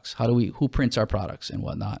products? Who prints our products and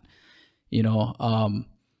whatnot? You know,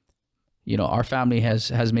 our family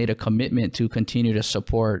has made a commitment to continue to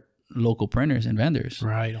support local printers and vendors.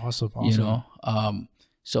 Right. Awesome. You know,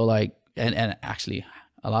 so like, and actually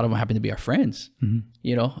a lot of them happen to be our friends,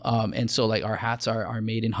 you know? And so like our hats are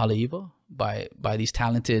made in Haleiwa by these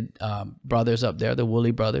talented, brothers up there, the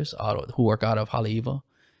Woolley brothers who work out of Haleiwa.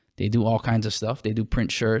 They do all kinds of stuff. They do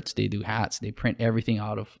print shirts, they do hats, they print everything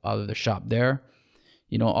out of the shop there.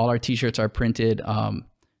 You know, all our t-shirts are printed,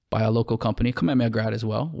 by a local company, Kamehameha grad as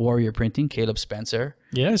well, Warrior Printing, Caleb Spencer.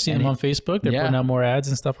 Yeah, I see him on Facebook. They're putting out more ads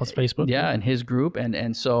and stuff on Facebook. Yeah, and his group.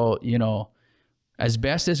 And so, you know, as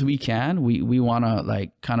best as we can, we want to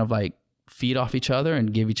like kind of like feed off each other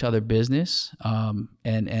and give each other business,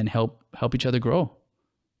 and help each other grow,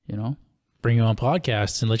 you know. Bring you on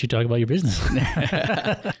podcasts and let you talk about your business.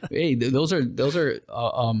 Hey, those are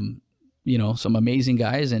you know, some amazing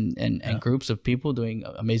guys and groups of people doing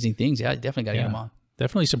amazing things. Yeah, definitely got to get them on.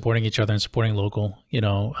 Definitely supporting each other and supporting local. You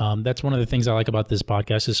know, that's one of the things I like about this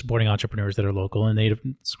podcast is supporting entrepreneurs that are local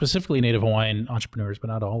and specifically Native Hawaiian entrepreneurs, but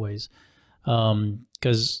not always.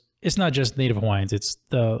 Because it's not just Native Hawaiians. It's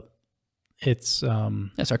our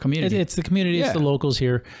community. It's the community. Yeah. It's the locals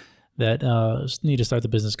here that need to start the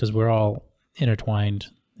business because we're all intertwined.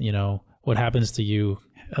 You know, what happens to you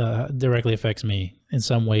directly affects me in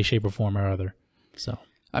some way, shape, or form or other. So,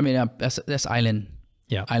 I mean, that's island.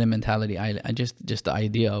 Yeah, island mentality. I just the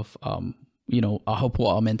idea of you know, a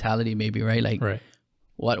Hopua mentality maybe, right? Like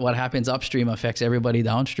what happens upstream affects everybody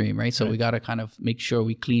downstream, right? So we got to kind of make sure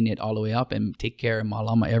we clean it all the way up and take care and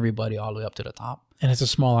malama everybody all the way up to the top. And it's a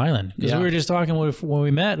small island because we were just talking when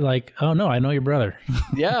we met, like, oh no, I know your brother.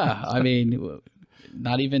 Yeah, I mean,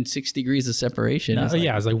 not even 6 degrees of separation. No, it's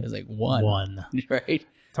like one, right?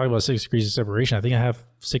 Talk about 6 degrees of separation. I think I have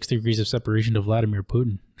 6 degrees of separation to Vladimir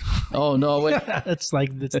Putin. Oh no! It's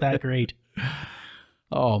that great.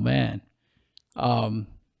 Oh man,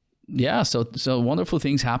 yeah. So wonderful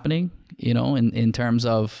things happening, you know, in terms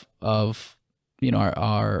of you know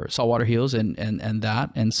our saltwater heels and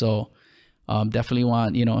that, and so definitely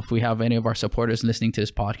want, you know, if we have any of our supporters listening to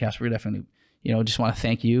this podcast, we're definitely, you know, just want to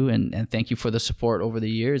thank you and thank you for the support over the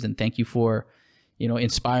years and thank you for, you know,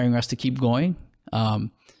 inspiring us to keep going.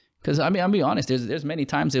 Because I mean, I'll be honest, there's many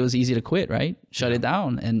times it was easy to quit, right? Shut it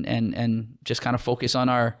down and just kind of focus on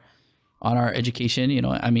our education, you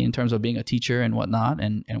know, I mean, in terms of being a teacher and whatnot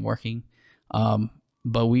and working.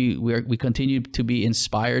 But we continue to be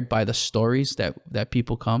inspired by the stories that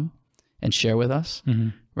people come and share with us.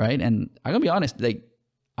 Right. And I'm gonna be honest, like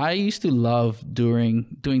I used to love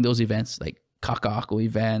doing those events, like Kaka'ako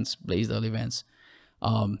events, Blaisdell events,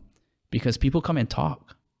 because people come and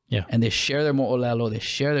talk. Yeah. And they share their mo'olelo, they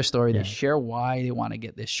share their story, they share why they want to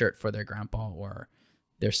get this shirt for their grandpa or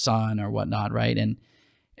their son or whatnot, right?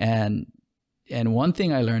 And one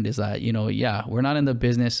thing I learned is that, you know, we're not in the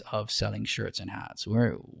business of selling shirts and hats.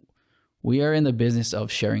 We are in the business of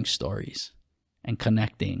sharing stories and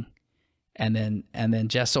connecting. And then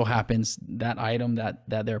just so happens that item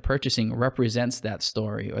that they're purchasing represents that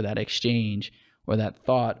story or that exchange or that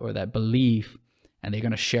thought or that belief. and they're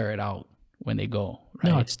gonna share it out when they go.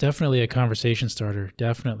 Right? No, it's definitely a conversation starter.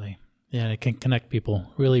 Definitely. Yeah, it can connect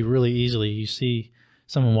people really, really easily. You see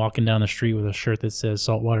someone walking down the street with a shirt that says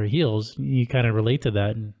saltwater heals, you kind of relate to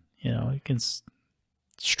that, and it can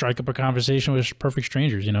strike up a conversation with perfect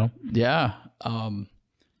strangers. Yeah.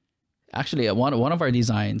 Actually, one of our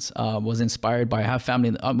designs was inspired by, I have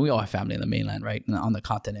family. We all have family in the mainland, right, on the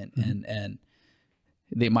continent, and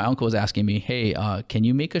my uncle was asking me, hey, can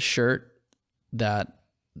you make a shirt that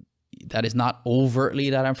is not overtly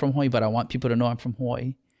that I'm from Hawaii, but I want people to know I'm from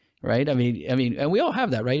Hawaii. Right. I mean, and we all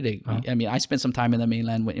have that, right? I mean, I spent some time in the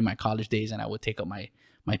mainland in my college days, and I would take up my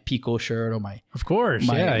Pico shirt or my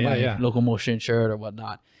Locomotion shirt or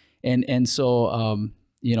whatnot. And so,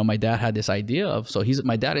 my dad had this idea of,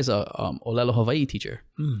 my dad is a Olelo Hawaii teacher.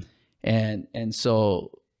 And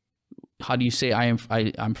so how do you say I'm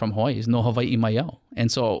from Hawaii? It's no Hawaii Maiau.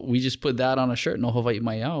 And so we just put that on a shirt, no Hawaii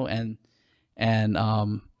Maiau. And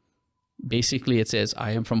basically it says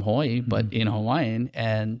I am from Hawaii, but in Hawaiian.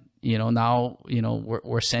 And, now,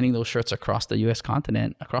 we're sending those shirts across the U.S.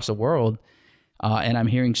 continent, across the world. And I'm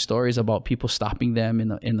hearing stories about people stopping them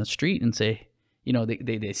in the street and say,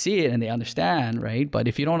 they see it and they understand, right? But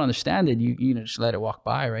if you don't understand it, you just let it walk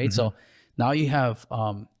by, right? So now you have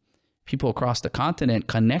people across the continent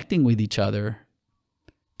connecting with each other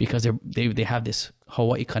because they have this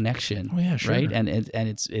Hawaii connection, right? And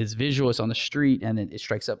it's visual, it's on the street, and it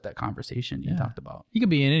strikes up that conversation you talked about. You could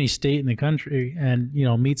be in any state in the country and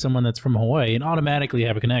meet someone that's from Hawaii and automatically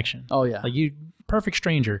have a connection. Oh yeah, like perfect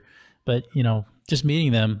stranger, but just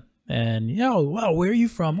meeting them and wow, where are you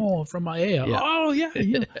from? Oh, I'm from Aiea. Yeah. Oh yeah.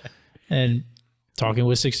 And talking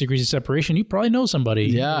with 6 degrees of separation, you probably know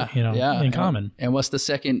somebody. In common. And what's the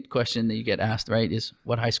second question that you get asked? Right, is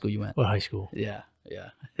what high school you went? What high school? Yeah.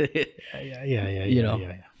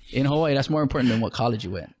 In Hawaii, that's more important than what college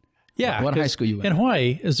you went. Yeah. What high school you went? In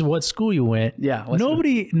Hawaii is what school you went. Yeah.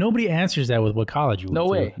 Nobody answers that with what college you went. No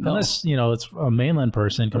way. No. Unless, it's a mainland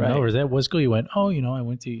person coming over. Is that what school you went? Oh, I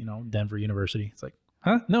went to, Denver University. It's like,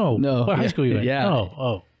 huh? No. What high school you went? Yeah.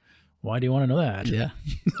 Oh. Why do you want to know that? Yeah.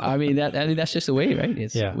 I mean, that's just the way, right?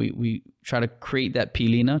 It's we try to create that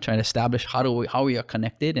pilina, try to establish how we are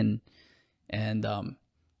connected and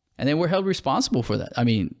then we're held responsible for that. I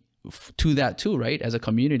mean, to that too, right? As a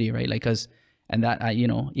community, right? Like,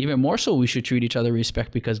 even more so, we should treat each other with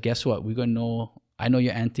respect, because guess what? We're going to know, I know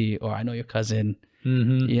your auntie or I know your cousin,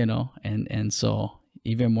 and so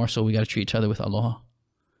even more so, we got to treat each other with aloha.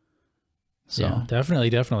 So yeah,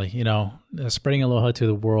 definitely. Spreading aloha to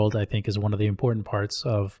the world, I think, is one of the important parts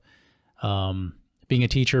of being a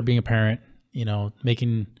teacher, being a parent,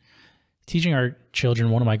 teaching our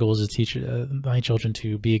children. One of my goals is to teach my children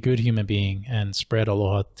to be a good human being and spread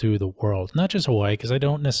aloha through the world, not just Hawaii, because I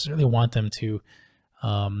don't necessarily want them to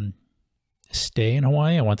stay in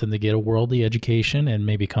Hawaii. I want them to get a worldly education and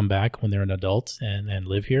maybe come back when they're an adult and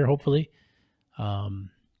live here, hopefully.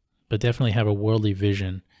 But definitely have a worldly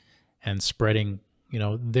vision and spreading,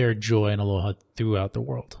 their joy and aloha throughout the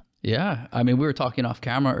world. Yeah. I mean, we were talking off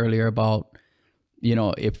camera earlier about,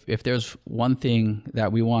 if there's one thing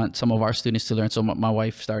that we want some of our students to learn. So my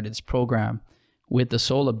wife started this program with the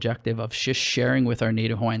sole objective of just sharing with our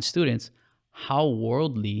Native Hawaiian students how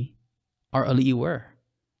worldly our ali'i were,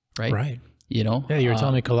 right? Right. Yeah, you were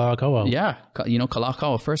telling me Kalakaua. Yeah.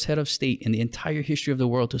 Kalakaua, first head of state in the entire history of the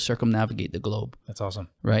world to circumnavigate the globe. That's awesome.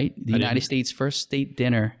 Right? The United States' first state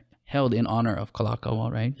dinner held in honor of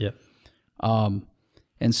Kalakaua, right? Yeah.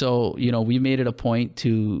 And so, we made it a point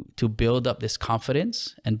to build up this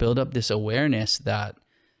confidence and build up this awareness that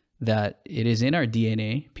it is in our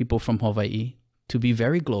DNA, people from Hawaii, to be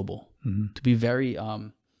very global, to be very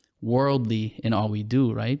worldly in all we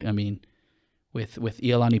do, right? I mean, with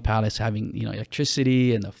Iolani Palace having,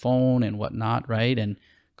 electricity and the phone and whatnot, right? And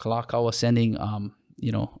Kalakaua sending,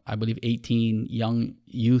 I believe 18 young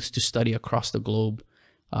youths to study across the globe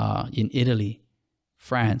in Italy,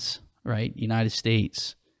 France, right? United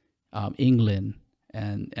States, England.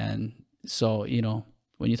 And so,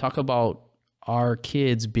 when you talk about our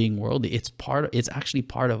kids being worldly, it's actually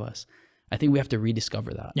part of us. I think we have to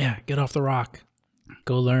rediscover that. Yeah. Get off the rock,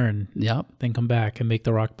 go learn. Yep. Then come back and make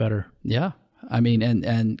the rock better. Yeah. I mean,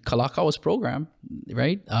 and Kalakaua's program,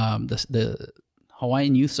 right? The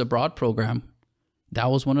Hawaiian Youths Abroad program, that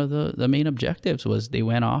was one of the main objectives. Was they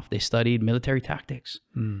went off, they studied military tactics,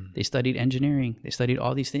 they studied engineering, they studied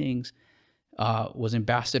all these things, was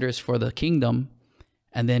ambassadors for the kingdom,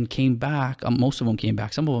 and then came back. Most of them came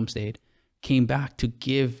back, some of them stayed, came back to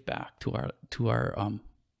give back to our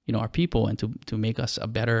our people and to make us a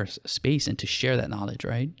better space and to share that knowledge,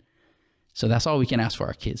 right? So that's all we can ask for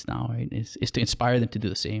our kids now, right? Is to inspire them to do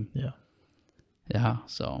the same. Yeah. Yeah.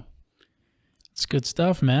 So It's good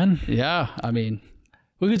stuff, man. yeah, I mean,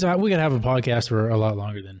 We could have a podcast for a lot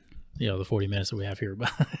longer than the 40 minutes that we have here,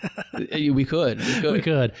 but we could. we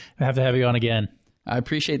could have to have you on again. I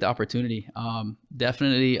appreciate the opportunity.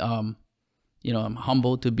 Definitely, I'm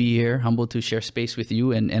humbled to be here, humbled to share space with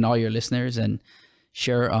you and all your listeners, and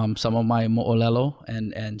share some of my mo'olelo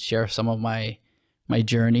and share some of my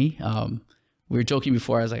journey. We were joking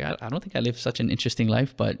before. I was like, I don't think I live such an interesting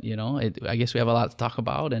life, but I guess we have a lot to talk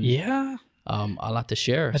about and Yeah. a lot to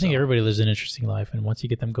share. I think everybody lives an interesting life, and once you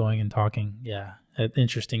get them going and talking, yeah, an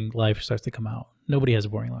interesting life starts to come out. Nobody has a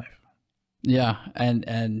boring life. Yeah,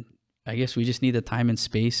 and I guess we just need the time and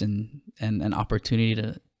space and an opportunity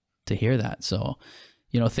to hear that. So,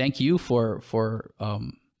 thank you for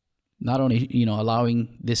not only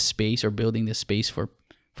allowing this space or building this space for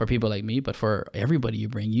people like me, but for everybody you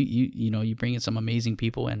bring. You bring in some amazing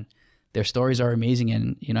people, and their stories are amazing.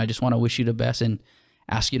 And I just want to wish you the best and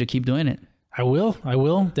ask you to keep doing it. I will.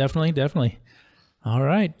 Definitely. All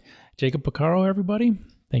right. Jacob Picaro, everybody.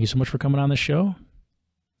 Thank you so much for coming on the show.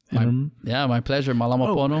 My pleasure. Malama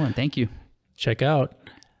pono, and thank you. Check out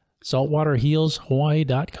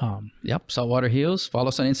saltwaterhealshawaii.com. Yep. Saltwater Heals. Follow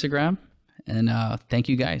us on Instagram. And thank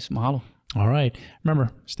you guys. Mahalo. All right. Remember,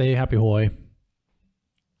 stay happy, Hawaii.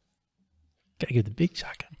 Gotta give the big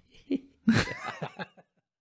shaka.